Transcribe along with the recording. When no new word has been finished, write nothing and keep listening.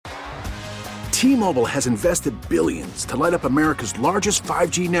T-Mobile has invested billions to light up America's largest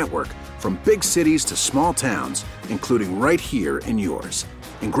 5G network, from big cities to small towns, including right here in yours.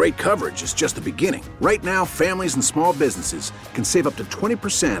 And great coverage is just the beginning. Right now, families and small businesses can save up to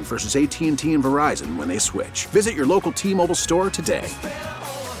 20% versus AT&T and Verizon when they switch. Visit your local T-Mobile store today.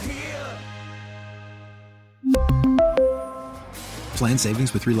 Plan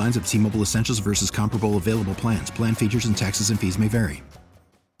savings with 3 lines of T-Mobile Essentials versus comparable available plans. Plan features and taxes and fees may vary.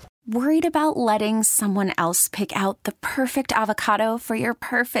 Worried about letting someone else pick out the perfect avocado for your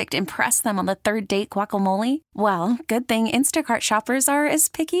perfect impress them on the third date guacamole? Well, good thing Instacart shoppers are as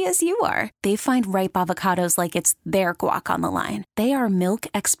picky as you are. They find ripe avocados like it's their guac on the line. They are milk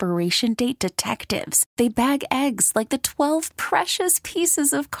expiration date detectives. They bag eggs like the 12 precious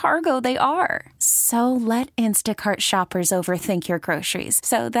pieces of cargo they are. So let Instacart shoppers overthink your groceries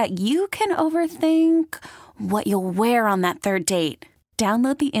so that you can overthink what you'll wear on that third date.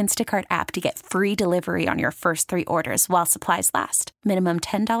 Download the Instacart app to get free delivery on your first 3 orders while supplies last. Minimum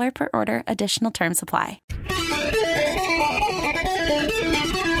 $10 per order. Additional terms apply. Good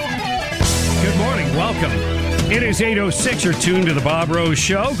morning. Welcome. It is 8:06. You're tuned to the Bob Rose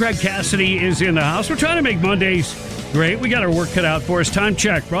Show. Greg Cassidy is in the house. We're trying to make Mondays great. We got our work cut out for us. Time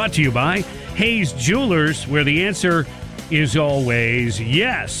check brought to you by Hayes Jewelers, where the answer is always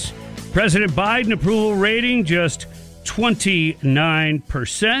yes. President Biden approval rating just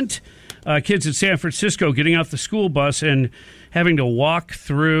 29%. Kids in San Francisco getting off the school bus and having to walk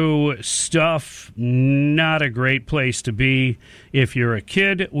through stuff. Not a great place to be if you're a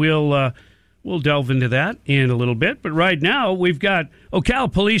kid. We'll delve into that in a little bit. But right now, we've got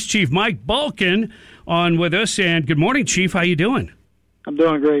Ocala Police Chief Mike Balkin on with us. And good morning, Chief. How you doing? I'm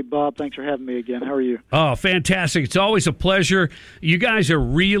doing great, Bob. Thanks for having me again. How are you? Oh, fantastic. It's always a pleasure. You guys are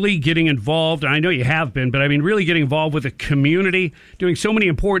really getting involved, and I know you have been, but I mean really getting involved with the community, doing so many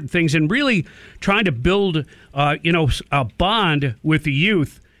important things, and really trying to build a bond with the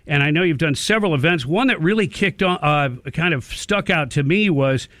youth. And I know you've done several events. One that really kicked on, kind of stuck out to me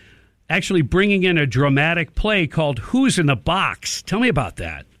was actually bringing in a dramatic play called Who's in the Box. Tell me about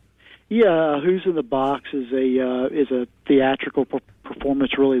that. Yeah, Who's in the Box is a theatrical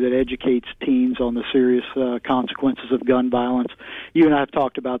performance really that educates teens on the serious consequences of gun violence. You and I have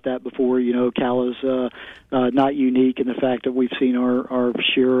talked about that before. You know, Ocala's not unique in the fact that we've seen our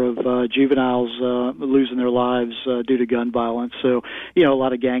share of juveniles losing their lives due to gun violence. So, you know, a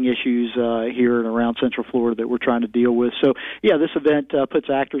lot of gang issues here and around Central Florida that we're trying to deal with. So, yeah, this event puts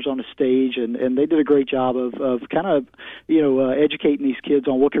actors on a stage, and they did a great job of kind of, educating these kids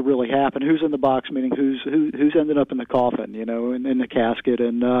on what could really happen. Who's in the box, meaning who's ended up in the coffin, in the casket.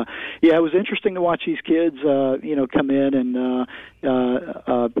 And, it was interesting to watch these kids, come in and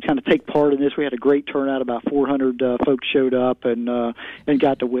kind of take part in this. We had a great turnout. About 400 folks showed up and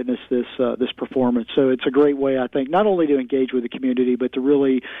got to witness this performance. So it's a great way, I think, not only to engage with the community, but to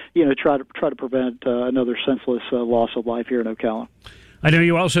really, try to prevent another senseless loss of life here in Ocala. I know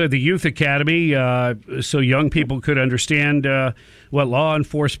you also had the Youth Academy, so young people could understand what law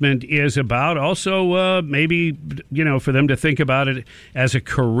enforcement is about. Also, maybe, for them to think about it as a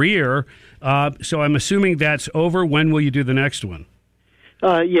career. So I'm assuming that's over. When will you do the next one?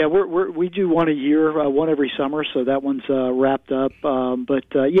 We do one a year, one every summer, so that one's wrapped up.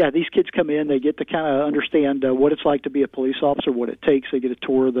 These kids come in, they get to kind of understand what it's like to be a police officer, what it takes. They get a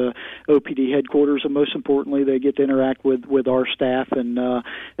tour of the OPD headquarters, and most importantly, they get to interact with our staff and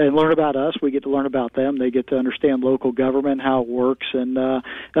learn about us. We get to learn about them. They get to understand local government, how it works, and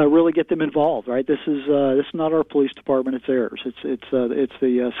really get them involved. Right? This is not our police department; it's theirs. It's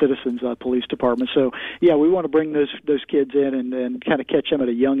the citizens' police department. So we want to bring those kids in and kind of catch them at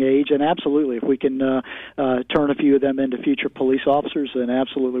a young age, and absolutely, if we can turn a few of them into future police officers, then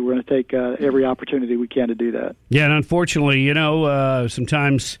absolutely we're going to take every opportunity we can to do that. Yeah, and unfortunately,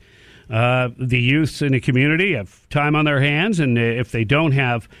 sometimes the youth in the community have time on their hands, and if they don't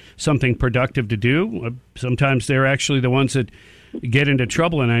have something productive to do, sometimes they're actually the ones that get into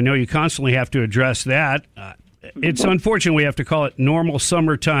trouble, and I know you constantly have to address that. It's unfortunate we have to call it normal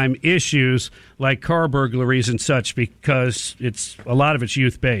summertime issues like car burglaries and such because a lot of it's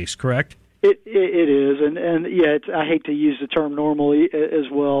youth-based, correct? It is, and I hate to use the term normally as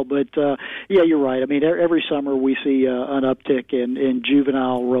well, but you're right. I mean, every summer we see an uptick in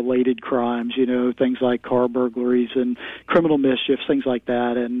juvenile-related crimes. Things like car burglaries and criminal mischiefs, things like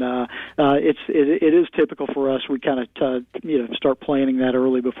that. And it is typical for us. We kind of start planning that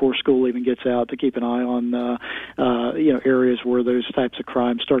early before school even gets out to keep an eye on areas where those types of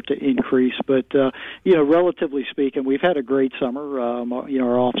crimes start to increase. But relatively speaking, we've had a great summer.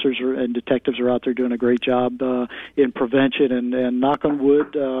 Our officers and detectives detectives are out there doing a great job in prevention, and knock on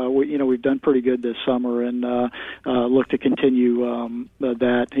wood, we've done pretty good this summer, and look to continue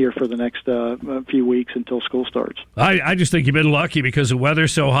that here for the next few weeks until school starts. I just think you've been lucky because the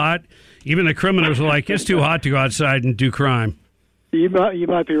weather's so hot. Even the criminals are like, it's too hot to go outside and do crime. You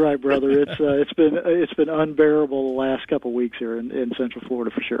might be right, brother. It's been unbearable the last couple of weeks here in Central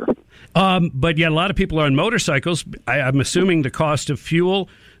Florida for sure. But yeah, a lot of people are on motorcycles. I'm assuming the cost of fuel.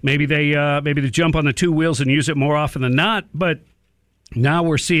 Maybe they jump on the two wheels and use it more often than not. But now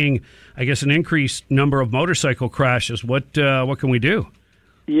we're seeing, I guess, an increased number of motorcycle crashes. What can we do?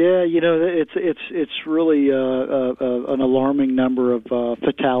 Yeah, it's really an alarming number of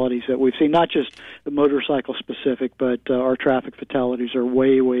fatalities that we've seen. Not just the motorcycle specific, but our traffic fatalities are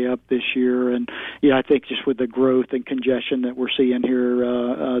way up this year. And I think just with the growth and congestion that we're seeing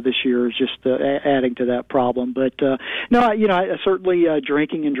here this year is just adding to that problem. But I certainly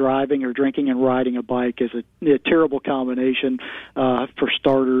drinking and driving or drinking and riding a bike is a terrible combination. For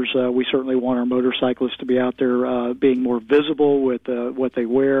starters, we certainly want our motorcyclists to be out there being more visible with what they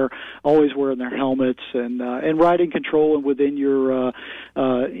wear, always wearing their helmets, and riding control and within your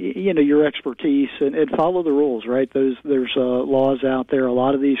your expertise, and follow the rules. Right? There's laws out there. A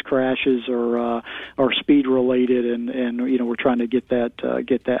lot of these crashes are speed related, and we're trying to get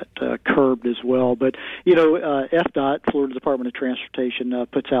that curbed as well. But FDOT, Florida Department of Transportation,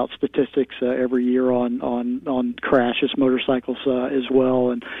 puts out statistics every year on crashes, motorcycles as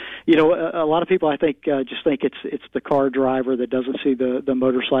well. And a lot of people, I think, just think it's the car driver that doesn't see the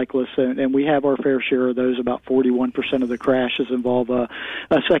motorcyclists, and we have our fair share of those. About 41% of the crashes involve a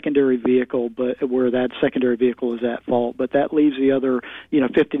secondary vehicle, but where that secondary vehicle is at fault. But that leaves the other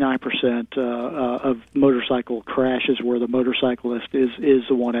 59% of motorcycle crashes where the motorcyclist is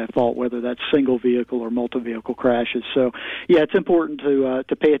the one at fault, whether that's single vehicle or multi-vehicle crashes. So it's important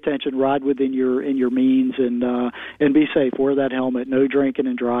to pay attention, ride within your means, and be safe. Wear that helmet. No drinking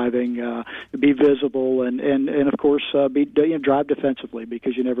and driving. Be visible, and of course drive defensively,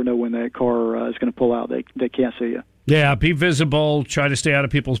 because you never know when that car is going to pull out. They can't see you. Yeah, be visible. Try to stay out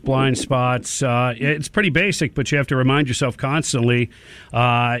of people's blind spots. It's pretty basic, but you have to remind yourself constantly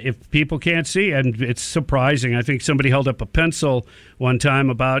if people can't see. And it's surprising. I think somebody held up a pencil one time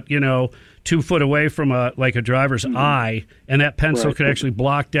about 2 foot away from a driver's eye, and that pencil could actually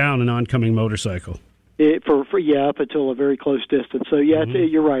block down an oncoming motorcycle. Up until a very close distance. So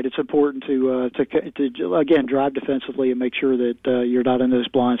you're right. It's important to again drive defensively and make sure that you're not in those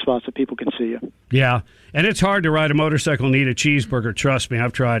blind spots that people can see you. Yeah, and it's hard to ride a motorcycle and eat a cheeseburger. Trust me,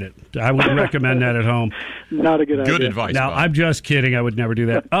 I've tried it. I wouldn't recommend that at home. Not a good idea. Good advice. Now, Bob. I'm just kidding. I would never do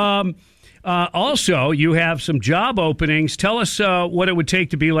that. Also, you have some job openings. Tell us what it would take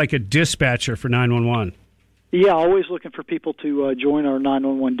to be like a dispatcher for 911. Yeah, always looking for people to join our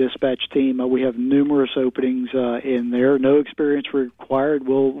 911 dispatch team. We have numerous openings in there. No experience required.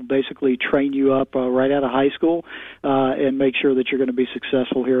 We'll basically train you up right out of high school and make sure that you're going to be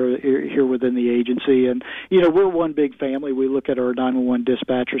successful here within the agency. And, we're one big family. We look at our 911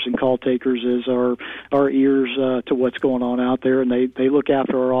 dispatchers and call takers as our ears to what's going on out there, and they look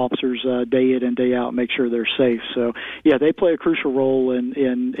after our officers day in and day out and make sure they're safe. So, they play a crucial role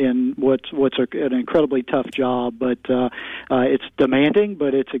in what's an incredibly tough job, but it's demanding,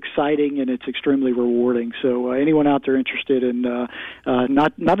 but it's exciting and it's extremely rewarding. So anyone out there interested in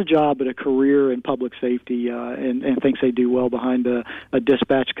not a job but a career in public safety and thinks they do well behind a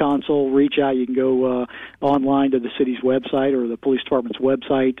dispatch console, reach out. You can go online to the city's website or the police department's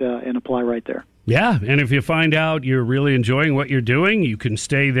website and apply right there. Yeah, and if you find out you're really enjoying what you're doing, you can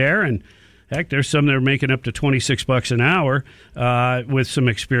stay there. And heck, there's some that are making up to $26 an hour with some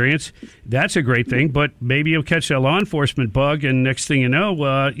experience. That's a great thing, but maybe you'll catch a law enforcement bug, and next thing you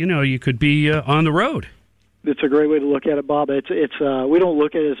know, you could be on the road. It's a great way to look at it, Bob. It's we don't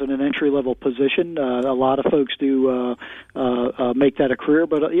look at it as an entry-level position. A lot of folks do make that a career,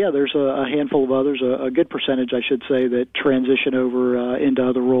 but there's a handful of others, a good percentage, I should say, that transition over into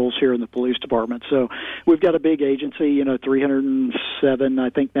other roles here in the police department. So we've got a big agency, 307, I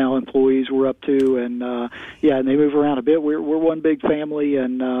think now employees we're up to, and and they move around a bit. We're one big family,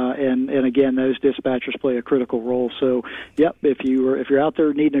 and again, those dispatchers play a critical role. So, if you're out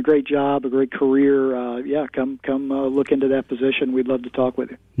there needing a great job, a great career, come look into that position. We'd love to talk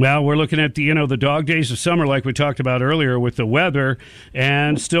with you. Well, we're looking at the dog days of summer, like we talked about earlier with the weather,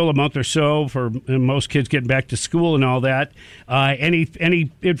 and still a month or so for most kids getting back to school and all that. Any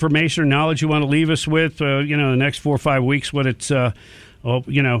information or knowledge you want to leave us with? The next 4 or 5 weeks, what it's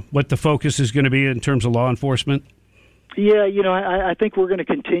what the focus is going to be in terms of law enforcement? Yeah, I think we're going to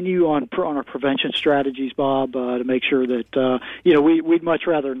continue on our prevention strategies, Bob, to make sure that we'd much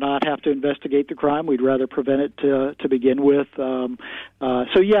rather not have to investigate the crime. We'd rather prevent it to begin with.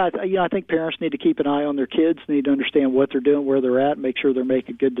 I think parents need to keep an eye on their kids, need to understand what they're doing, where they're at, make sure they're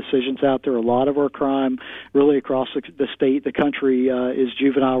making good decisions out there. A lot of our crime, really across the state, the country, is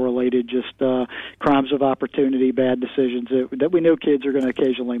juvenile related, just crimes of opportunity, bad decisions that we know kids are going to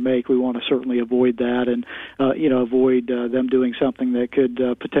occasionally make. We want to certainly avoid that and avoid them doing something that could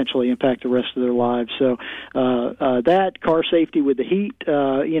potentially impact the rest of their lives. So that, car safety with the heat,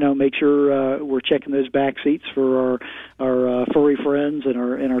 make sure we're checking those back seats for our furry friends and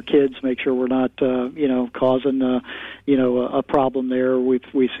our kids. Make sure we're not causing a problem there.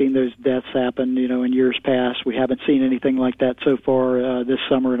 We've seen those deaths happen in years past. We haven't seen anything like that so far this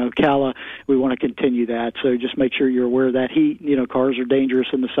summer in Ocala. We want to continue that. So just make sure you're aware of that heat. Cars are dangerous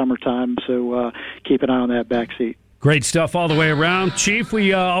in the summertime, so keep an eye on that back seat. Great stuff all the way around. Chief,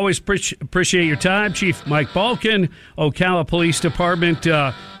 we always appreciate your time. Chief Mike Balkin, Ocala Police Department.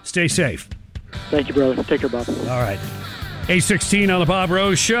 Stay safe. Thank you, brother. Take care, Bob. All right. 8:16 on the Bob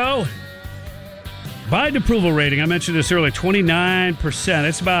Rose Show. Biden approval rating, I mentioned this earlier, 29%.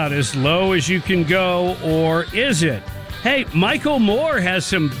 It's about as low as you can go, or is it? Hey, Michael Moore has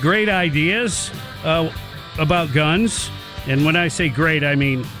some great ideas about guns. And when I say great, I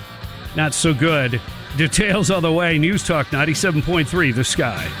mean not so good. Details on the way. News Talk 97.3, The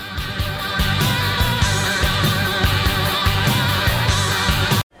Sky.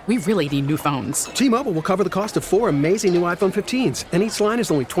 We really need new phones. T-Mobile will cover the cost of 4 amazing new iPhone 15s, and each line is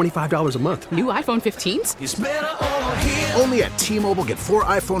only $25 a month. New iPhone 15s? It's better over here. Only at T-Mobile, get 4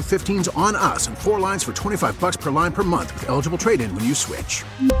 iPhone 15s on us and 4 lines for $25 per line per month with eligible trade-in when you switch.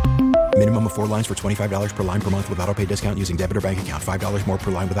 Minimum of 4 lines for $25 per line per month with autopay discount using debit or bank account. $5 more per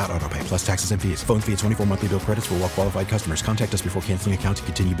line without autopay, plus taxes and fees. Phone fee at 24 monthly bill credits for well-qualified customers. Contact us before canceling account to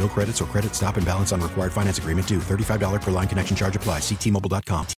continue bill credits or credit stop and balance on required finance agreement due. $35 per line connection charge applies. See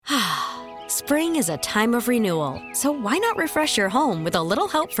T-Mobile.com. Spring is a time of renewal, so why not refresh your home with a little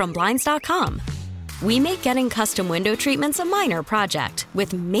help from Blinds.com? We make getting custom window treatments a minor project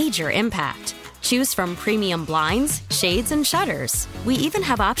with major impact. Choose from premium blinds, shades, and shutters. We even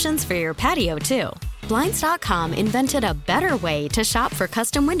have options for your patio, too. Blinds.com invented a better way to shop for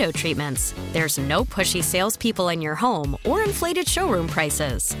custom window treatments. There's no pushy salespeople in your home or inflated showroom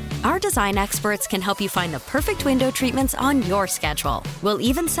prices. Our design experts can help you find the perfect window treatments on your schedule. We'll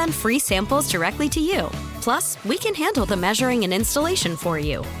even send free samples directly to you. Plus, we can handle the measuring and installation for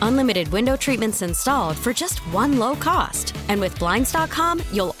you. Unlimited window treatments installed for just one low cost. And with Blinds.com,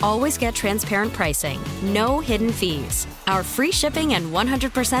 you'll always get transparent pricing. No hidden fees. Our free shipping and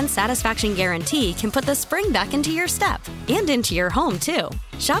 100% satisfaction guarantee can put the spring back into your step and into your home, too.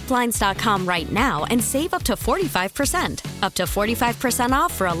 Shop Blinds.com right now and save up to 45%. Up to 45%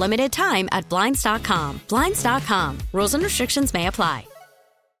 off for a limited time at Blinds.com. Blinds.com. Rules and restrictions may apply.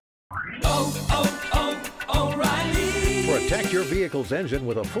 O'Reilly. Protect your vehicle's engine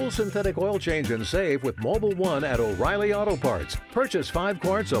with a full synthetic oil change and save with Mobil 1 at O'Reilly Auto Parts. Purchase 5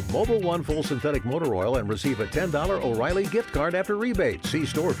 quarts of Mobil 1 full synthetic motor oil and receive a $10 O'Reilly gift card after rebate. See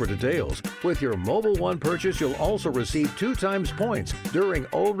store for details. With your Mobil 1 purchase, you'll also receive 2 times points during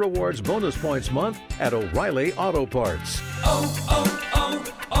O Rewards Bonus Points Month at O'Reilly Auto Parts.